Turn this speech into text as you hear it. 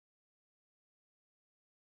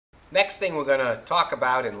Next thing we're going to talk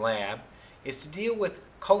about in lab is to deal with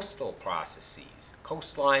coastal processes,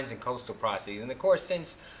 coastlines and coastal processes. And of course,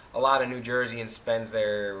 since a lot of New Jerseyans spends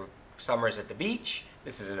their summers at the beach,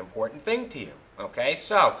 this is an important thing to you. Okay,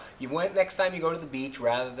 so next time you go to the beach,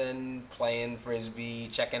 rather than playing frisbee,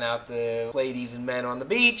 checking out the ladies and men on the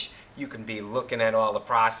beach, you can be looking at all the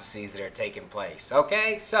processes that are taking place.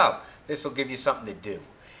 Okay, so this will give you something to do.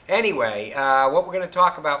 Anyway, what we're going to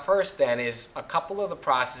talk about first then is a couple of the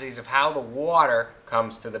processes of how the water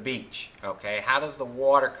comes to the beach. Okay, how does the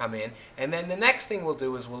water come in? And then the next thing we'll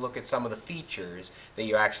do is we'll look at some of the features that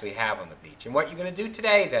you actually have on the beach. And what you're going to do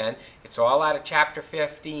today then, it's all out of chapter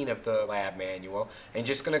 15 of the lab manual, and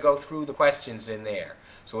just going to go through the questions in there.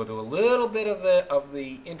 So we'll do a little bit of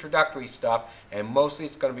the introductory stuff, and mostly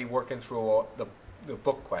it's going to be working through the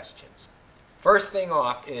book questions. First thing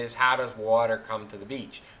off is, how does water come to the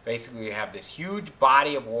beach? Basically, you have this huge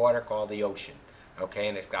body of water called the ocean, okay,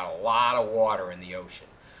 and it's got a lot of water in the ocean.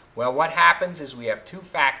 Well, what happens is we have two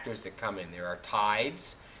factors that come in. There are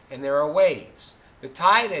tides and there are waves. The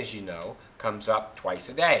tide, as you know, comes up twice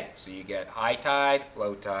a day. So you get high tide,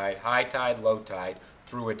 low tide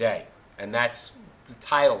through a day. And that's the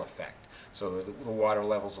tidal effect. So the water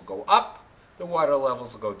levels will go up, the water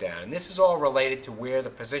levels will go down. And this is all related to where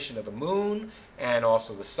the position of the moon and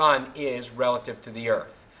also the sun is relative to the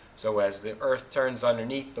earth. So as the earth turns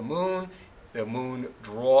underneath the moon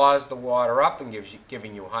draws the water up and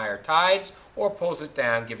giving you higher tides, or pulls it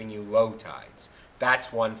down, giving you low tides.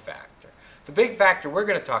 That's one factor. The big factor we're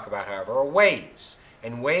going to talk about, however, are waves.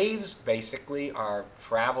 And waves basically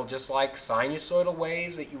travel just like sinusoidal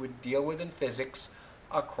waves that you would deal with in physics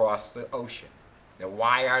across the ocean. Now,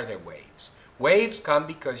 why are there waves? Waves come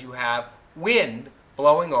because you have wind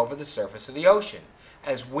blowing over the surface of the ocean.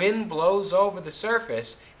 As wind blows over the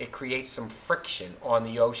surface, it creates some friction on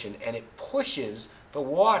the ocean and it pushes the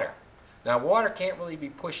water. Now, water can't really be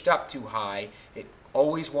pushed up too high. It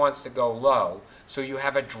always wants to go low. So you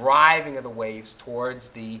have a driving of the waves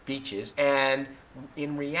towards the beaches, and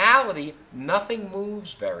in reality, nothing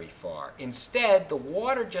moves very far. Instead, the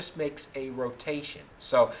water just makes a rotation.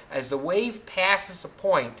 So as the wave passes a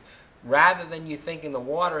point, rather than you thinking the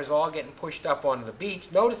water is all getting pushed up onto the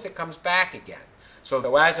beach, notice it comes back again.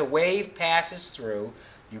 So as a wave passes through,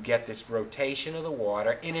 you get this rotation of the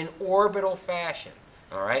water in an orbital fashion.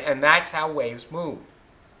 All right, and that's how waves move.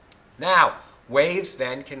 Now, waves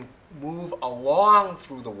then can move along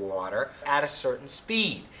through the water at a certain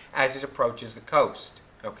speed as it approaches the coast.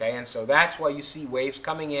 Okay, and so that's why you see waves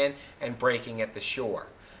coming in and breaking at the shore.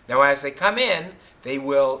 Now, as they come in, these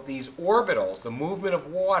orbitals, the movement of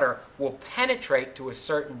water, will penetrate to a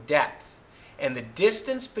certain depth. And the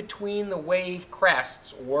distance between the wave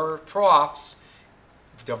crests or troughs,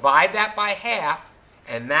 divide that by half,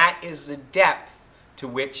 and that is the depth to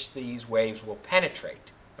which these waves will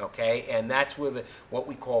penetrate. Okay, and that's where what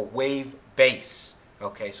we call wave base.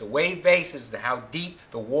 Okay, so wave base is how deep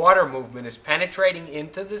the water movement is penetrating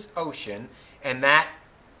into this ocean, and that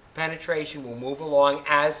penetration will move along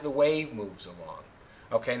as the wave moves along.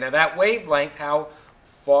 Okay, now that wavelength, how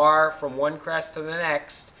far from one crest to the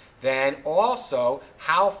next, then also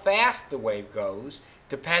how fast the wave goes,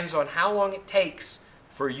 depends on how long it takes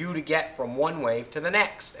for you to get from one wave to the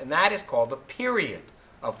next. And that is called the period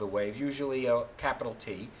of the wave, usually a capital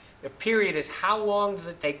T. The period is how long does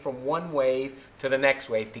it take from one wave to the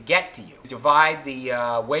next wave to get to you. Divide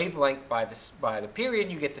the wavelength by the period,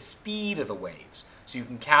 and you get the speed of the waves. So you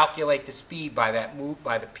can calculate the speed by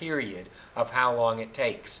the period of how long it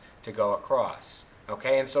takes to go across.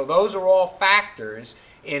 Okay, and so those are all factors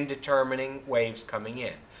in determining waves coming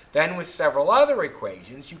in. Then with several other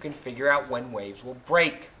equations, you can figure out when waves will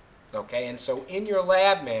break. Okay, and so in your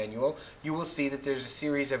lab manual, you will see that there's a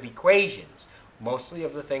series of equations, mostly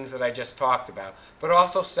of the things that I just talked about, but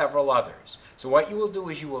also several others. So what you will do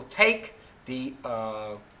is you will take the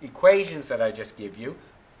equations that I just give you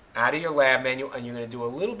out of your lab manual, and you're going to do a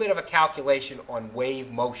little bit of a calculation on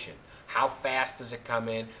wave motion. How fast does it come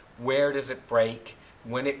in? Where does it break?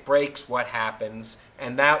 When it breaks, what happens?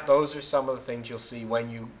 And those are some of the things you'll see when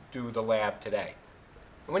you do the lab today.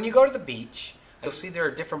 When you go to the beach, you'll see there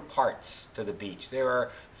are different parts to the beach. There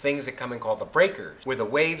are things that come in called the breakers, where the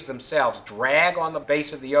waves themselves drag on the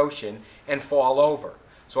base of the ocean and fall over.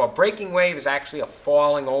 So a breaking wave is actually a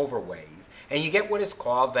falling over wave. And you get what is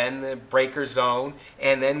called then the breaker zone,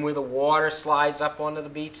 and then where the water slides up onto the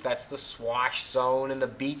beach, that's the swash zone and the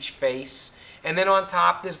beach face. And then on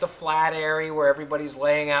top there's the flat area where everybody's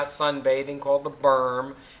laying out sunbathing called the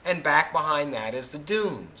berm, and back behind that is the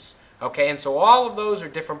dunes. Okay, and so all of those are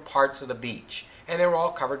different parts of the beach, and they're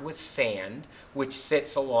all covered with sand, which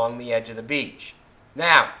sits along the edge of the beach.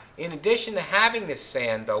 Now, in addition to having this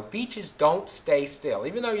sand, though, beaches don't stay still.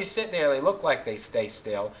 Even though you're sitting there, they look like they stay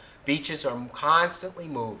still. Beaches are constantly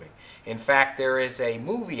moving. In fact, there is a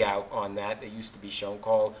movie out on that used to be shown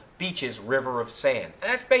called Beaches, River of Sand.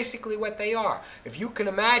 And that's basically what they are. If you can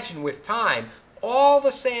imagine with time, all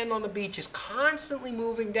the sand on the beach is constantly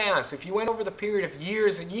moving down. So if you went over the period of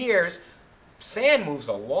years and years, sand moves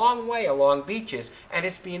a long way along beaches, and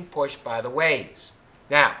it's being pushed by the waves.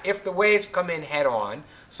 Now, if the waves come in head-on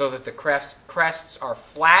so that the crests are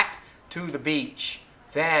flat to the beach,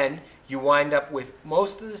 then you wind up with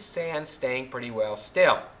most of the sand staying pretty well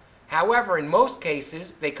still. However, in most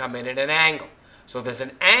cases, they come in at an angle. So there's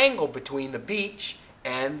an angle between the beach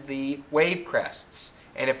and the wave crests.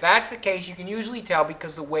 And if that's the case, you can usually tell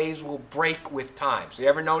because the waves will break with time. So you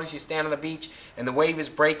ever notice you stand on the beach and the wave is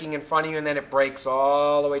breaking in front of you and then it breaks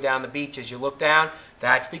all the way down the beach as you look down?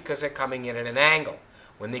 That's because they're coming in at an angle.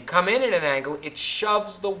 When they come in at an angle, it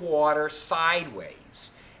shoves the water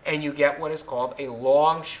sideways, and you get what is called a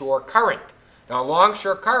longshore current. Now, a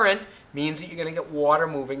longshore current means that you're going to get water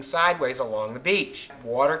moving sideways along the beach.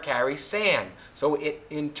 Water carries sand, so it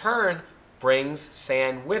in turn brings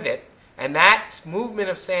sand with it, and that movement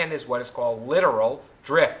of sand is what is called littoral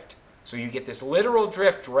drift. So you get this littoral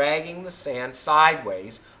drift dragging the sand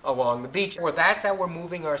sideways along the beach. Well, that's how we're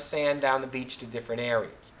moving our sand down the beach to different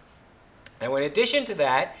areas. Now, in addition to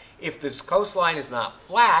that, if this coastline is not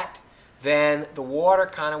flat, then the water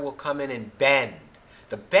kind of will come in and bend.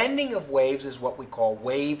 The bending of waves is what we call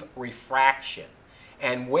wave refraction.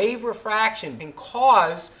 And wave refraction can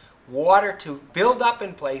cause water to build up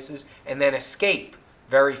in places and then escape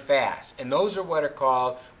very fast. And those are what are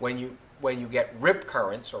called, when you get rip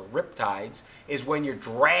currents or rip tides, is when you're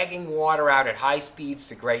dragging water out at high speeds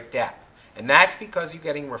to great depth. And that's because you're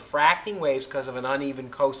getting refracting waves because of an uneven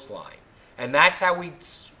coastline. And that's how we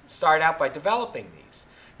start out by developing these.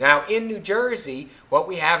 Now, in New Jersey, what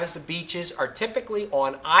we have is the beaches are typically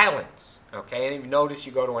on islands. Okay, and if you notice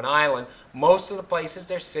you go to an island, most of the places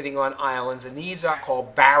they're sitting on islands, and these are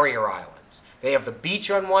called barrier islands. They have the beach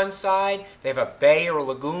on one side, they have a bay or a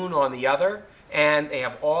lagoon on the other, and they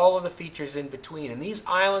have all of the features in between. And these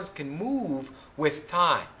islands can move with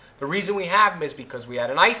time. The reason we have them is because we had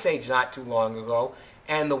an ice age not too long ago,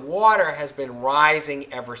 and the water has been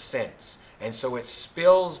rising ever since. And so it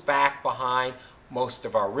spills back behind. Most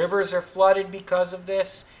of our rivers are flooded because of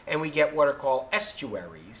this, and we get what are called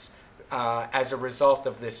estuaries as a result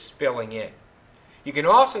of this spilling in. You can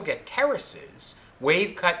also get terraces,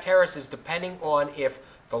 wave-cut terraces, depending on if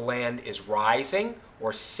the land is rising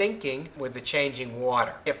or sinking with the changing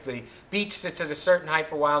water. If the beach sits at a certain height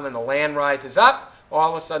for a while and then the land rises up, all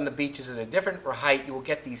of a sudden the beach is at a different height. You will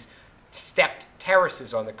get these stepped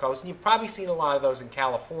terraces on the coast, and you've probably seen a lot of those in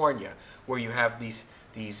California, where you have these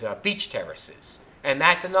beach terraces. And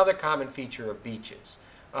that's another common feature of beaches.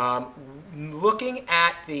 Looking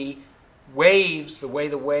at the waves, the way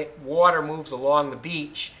the water moves along the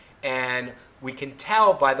beach, and we can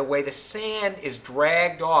tell by the way the sand is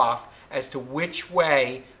dragged off as to which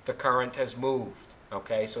way the current has moved.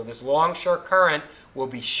 Okay, so this longshore current will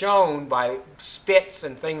be shown by spits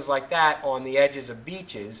and things like that on the edges of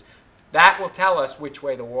beaches. That will tell us which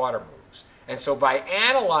way the water moves. And so by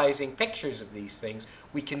analyzing pictures of these things,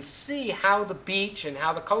 we can see how the beach and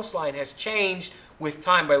how the coastline has changed with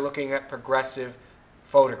time by looking at progressive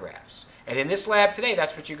photographs. And in this lab today,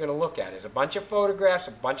 that's what you're going to look at, is a bunch of photographs,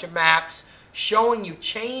 a bunch of maps, showing you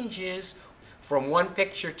changes from one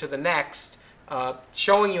picture to the next,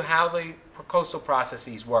 showing you how the coastal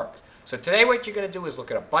processes work. So today what you're going to do is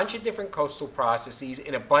look at a bunch of different coastal processes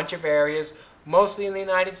in a bunch of areas, mostly in the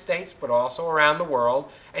United States, but also around the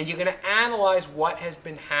world, and you're going to analyze what has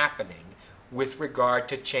been happening with regard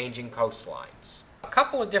to changing coastlines. A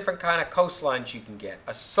couple of different kind of coastlines you can get.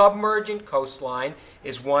 A submergent coastline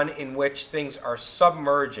is one in which things are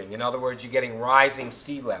submerging. In other words, you're getting rising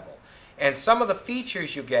sea level. And some of the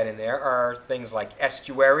features you get in there are things like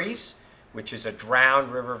estuaries, which is a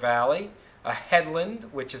drowned river valley, a headland,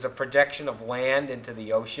 which is a projection of land into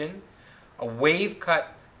the ocean, a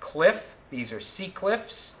wave-cut cliff. These are sea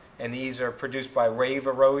cliffs, and these are produced by wave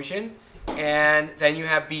erosion. And then you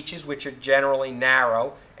have beaches, which are generally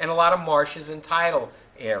narrow, and a lot of marshes and tidal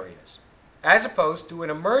areas, as opposed to an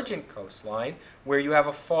emergent coastline where you have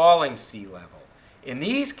a falling sea level. In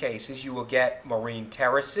these cases, you will get marine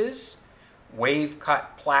terraces,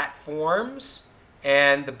 wave-cut platforms,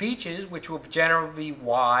 and the beaches, which will generally be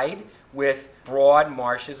wide with broad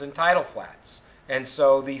marshes and tidal flats. And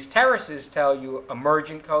so these terraces tell you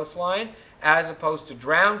emergent coastline, as opposed to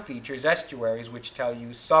drowned features, estuaries, which tell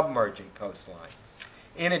you submergent coastline.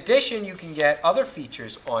 In addition, you can get other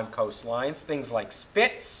features on coastlines, things like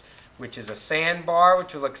spits, which is a sandbar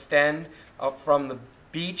which will extend up from the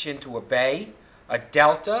beach into a bay, a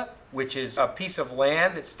delta, which is a piece of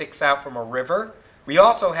land that sticks out from a river. We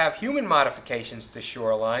also have human modifications to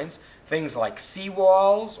shorelines, things like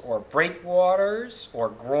seawalls or breakwaters or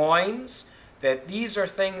groins, that these are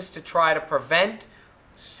things to try to prevent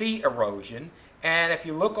sea erosion. And if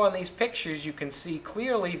you look on these pictures, you can see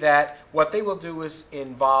clearly that what they will do is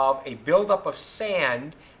involve a buildup of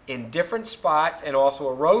sand in different spots and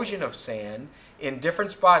also erosion of sand in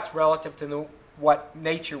different spots relative to what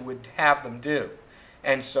nature would have them do.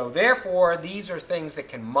 And so therefore, these are things that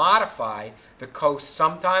can modify the coast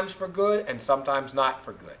sometimes for good and sometimes not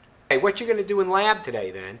for good. Okay, what you're going to do in lab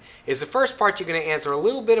today then is the first part you're going to answer a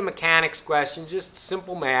little bit of mechanics questions, just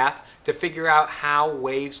simple math, to figure out how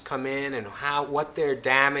waves come in and what their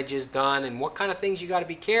damage is done and what kind of things you got to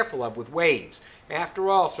be careful of with waves. After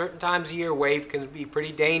all, certain times a year wave can be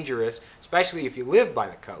pretty dangerous, especially if you live by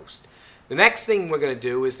the coast. The next thing we're going to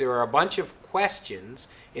do is there are a bunch of questions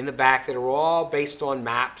in the back that are all based on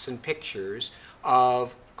maps and pictures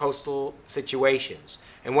of coastal situations.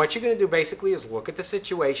 And what you're going to do basically is look at the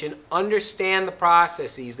situation, understand the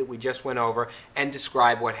processes that we just went over, and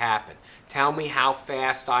describe what happened. Tell me how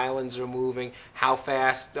fast islands are moving, how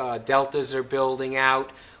fast deltas are building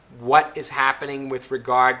out, what is happening with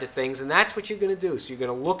regard to things, and that's what you're going to do. So you're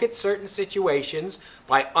going to look at certain situations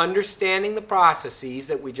by understanding the processes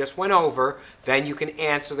that we just went over, then you can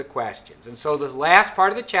answer the questions. And so the last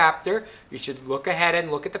part of the chapter, you should look ahead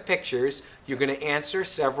and look at the pictures. You're going to answer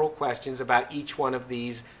several questions about each one of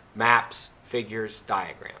these maps, figures,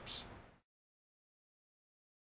 diagrams.